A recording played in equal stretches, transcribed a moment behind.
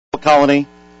Old Colony.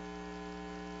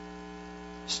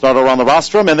 Starter on the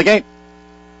rostrum in the gate.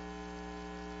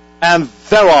 And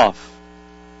they're off.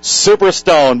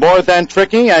 Superstone, More Than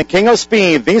Tricky, and King of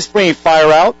Speed. These three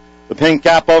fire out. The pink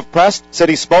cap of Prest,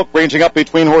 City Smoke ranging up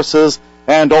between horses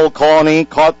and Old Colony,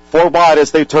 caught 4 wide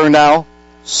as they turn now.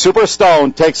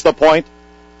 Superstone takes the point.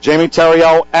 Jamie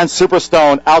Theriot and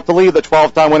Superstone out to lead the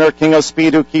 12-time winner, King of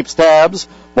Speed, who keeps tabs.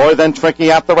 More Than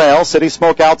Tricky at the rail. City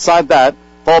Smoke outside that.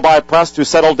 Followed by Prest, who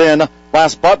settled in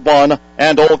last but one,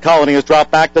 and Old Colony has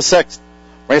dropped back to 6th.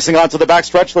 Racing on to the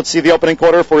backstretch, let's see the opening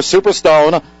quarter for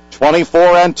Superstone,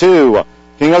 24-2.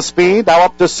 King of Speed now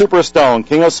up to Superstone.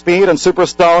 King of Speed and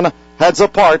Superstone heads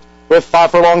apart with 5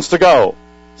 furlongs to go.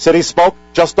 City Smoke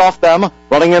just off them,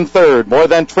 running in third. More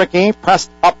Than Tricky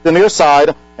pressed up the near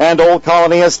side, and Old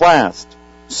Colony is last.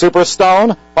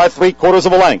 Superstone by 3/4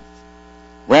 of a length.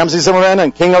 Ramsey Zimmerman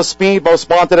and King of Speed both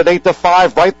wanted at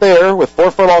 8-5 right there with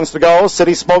 4 furlongs to go.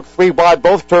 City Smoke 3 wide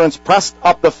both turns, pressed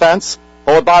up the fence,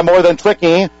 followed by More Than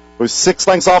Tricky, who's 6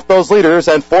 lengths off those leaders,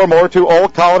 and 4 more to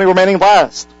Old Colony remaining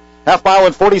last. Half mile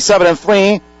in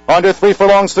 47-3, under 3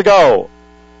 furlongs to go.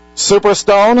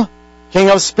 Superstone, King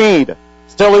of Speed,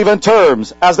 still even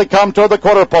terms as they come toward the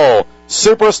quarter pole.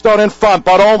 Superstone in front,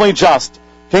 but only just.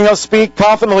 King of Speed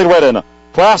confidently ridden.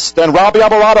 Prest and Robbie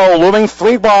Albarado looming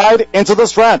 3 wide into the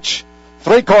stretch.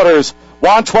 3/4,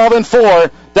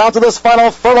 1:12-4, down to this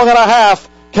final furlong and a half.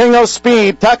 King of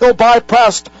Speed tackled by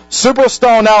Prest.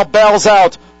 Superstone now bails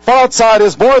out. Far outside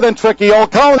is More Than Tricky.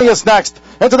 Old Colony is next.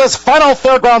 Into this final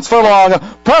fairgrounds furlong.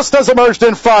 Prest has emerged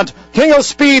in front. King of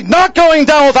Speed not going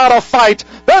down without a fight.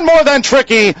 Then More Than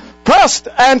Tricky. Prest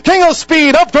and King of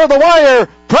Speed up toward the wire.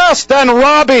 Prest and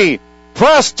Robbie.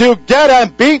 Prest to get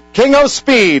and beat King of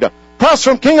Speed. Prest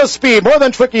from King of Speed. More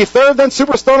Than Tricky third, then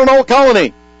Superstone and Old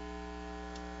Colony.